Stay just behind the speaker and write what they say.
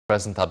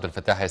President Abdel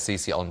Fattah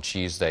al-Sisi on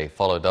Tuesday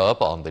followed up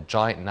on the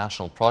giant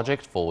national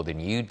project for the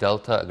new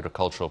Delta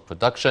agricultural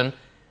production,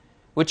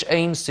 which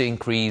aims to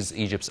increase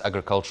Egypt's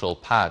agricultural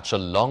patch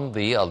along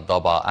the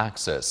Al-Daba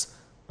axis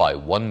by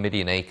 1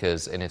 million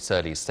acres in its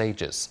early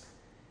stages.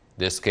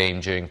 This came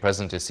during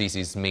President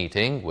al-Sisi's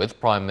meeting with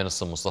Prime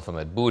Minister Mustafa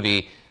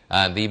Madbouli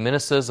and the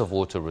Ministers of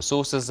Water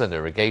Resources and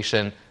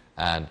Irrigation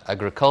and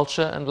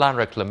Agriculture and Land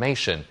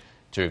Reclamation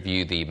to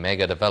review the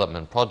mega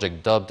development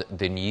project dubbed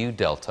the New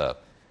Delta.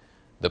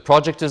 The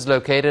project is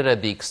located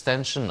at the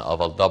extension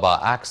of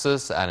Al-Daba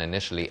axis and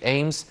initially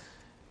aims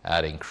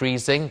at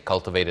increasing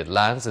cultivated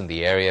lands in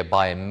the area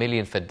by 1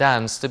 million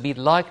fadans to be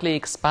likely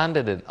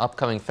expanded in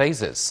upcoming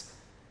phases.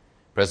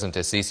 President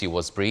al-Sisi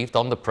was briefed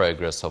on the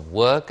progress of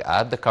work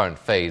at the current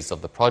phase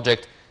of the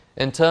project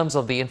in terms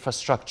of the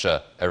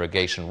infrastructure,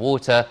 irrigation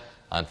water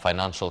and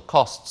financial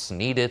costs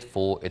needed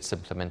for its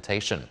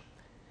implementation.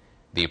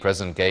 The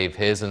President gave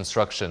his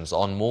instructions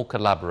on more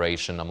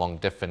collaboration among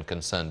different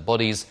concerned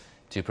bodies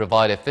to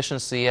provide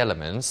efficiency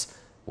elements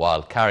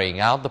while carrying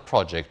out the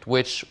project,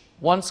 which,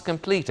 once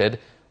completed,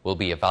 will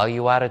be a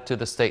value added to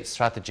the state's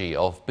strategy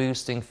of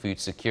boosting food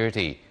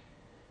security.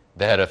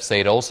 The head of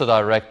state also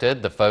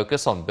directed the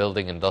focus on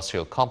building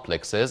industrial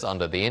complexes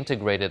under the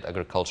integrated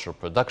agricultural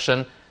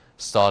production,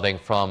 starting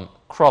from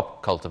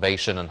crop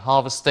cultivation and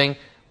harvesting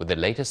with the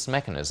latest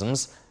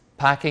mechanisms,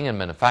 packing and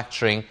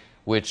manufacturing,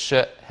 which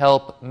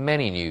help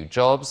many new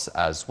jobs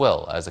as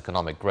well as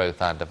economic growth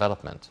and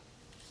development.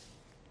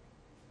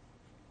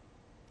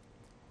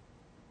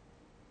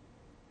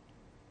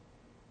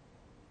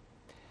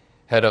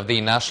 Head of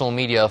the National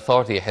Media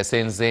Authority,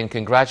 Hussein Zain,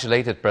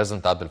 congratulated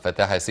President Abdel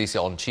Fattah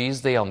al-Sisi on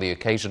Tuesday on the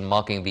occasion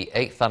marking the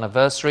 8th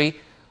anniversary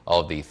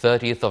of the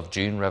 30th of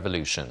June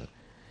revolution.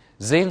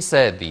 Zain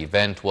said the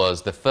event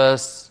was the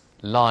first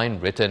line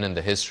written in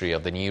the history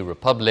of the new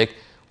republic,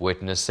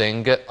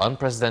 witnessing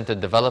unprecedented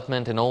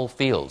development in all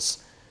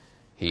fields.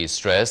 He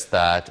stressed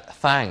that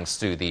thanks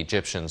to the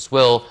Egyptians'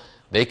 will,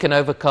 they can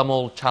overcome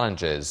all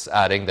challenges,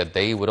 adding that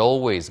they would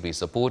always be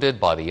supported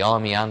by the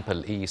army and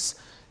police,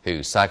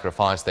 who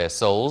sacrificed their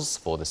souls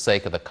for the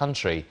sake of the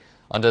country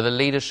under the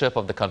leadership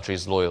of the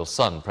country's loyal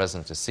son,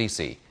 President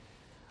al-Sisi.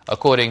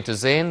 According to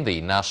Zain, the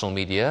national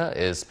media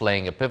is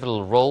playing a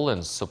pivotal role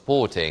in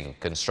supporting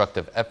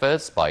constructive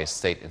efforts by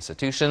state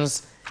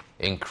institutions,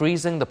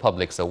 increasing the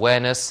public's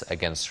awareness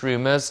against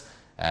rumors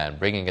and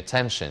bringing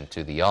attention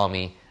to the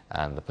army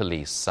and the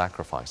police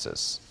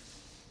sacrifices.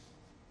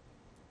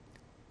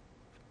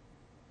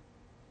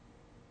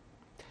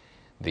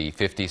 The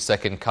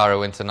 52nd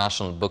Cairo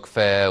International Book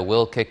Fair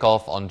will kick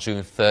off on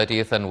June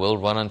 30th and will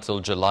run until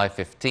July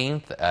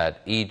 15th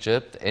at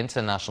Egypt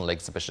International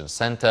Exhibition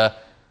Center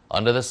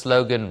under the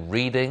slogan,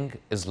 "Reading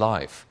is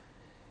Life."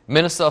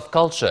 Minister of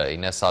Culture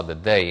Ines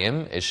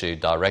Abdeldaim issued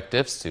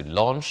directives to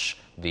launch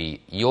the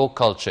Your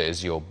Culture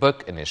is Your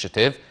Book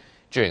initiative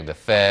during the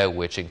fair,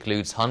 which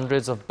includes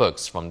hundreds of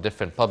books from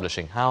different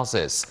publishing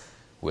houses,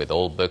 with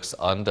all books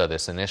under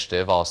this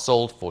initiative are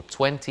sold for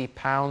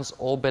 £20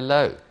 or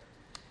below.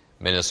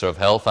 Minister of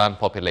Health and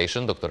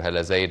Population Dr.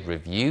 Hala Zaid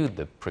reviewed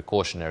the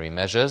precautionary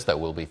measures that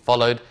will be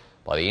followed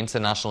by the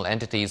international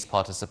entities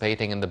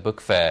participating in the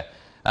book fair,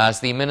 as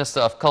the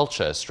Minister of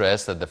Culture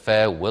stressed that the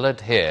fair will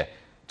adhere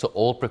to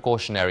all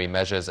precautionary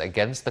measures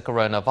against the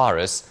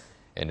coronavirus,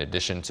 in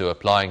addition to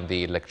applying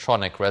the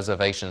electronic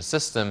reservation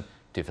system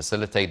to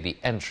facilitate the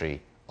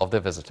entry of the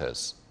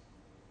visitors.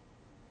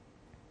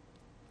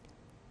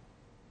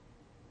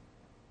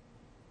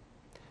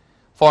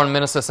 Foreign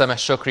Minister Sameh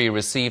Shukri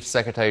received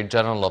Secretary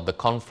General of the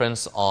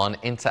Conference on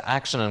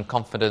Interaction and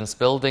Confidence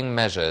Building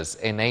Measures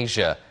in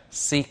Asia,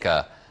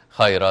 SICA,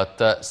 Khairat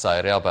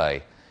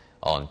Sayrabai,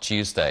 on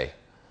Tuesday.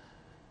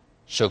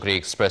 Shukri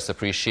expressed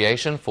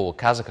appreciation for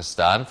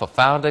Kazakhstan for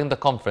founding the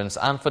conference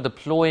and for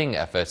deploying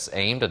efforts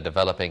aimed at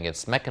developing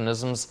its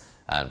mechanisms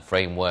and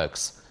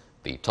frameworks.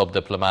 The top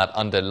diplomat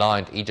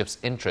underlined Egypt's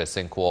interest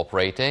in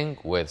cooperating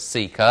with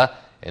SICA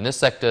in the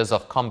sectors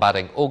of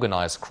combating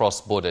organized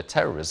cross-border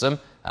terrorism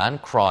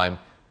and crime,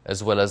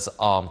 as well as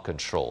arms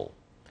control.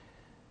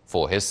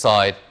 For his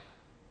side,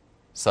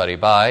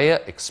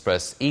 Sayrabai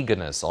expressed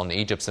eagerness on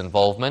Egypt's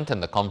involvement in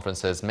the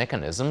conference's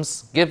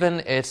mechanisms, given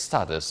its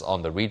status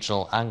on the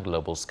regional and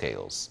global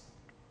scales.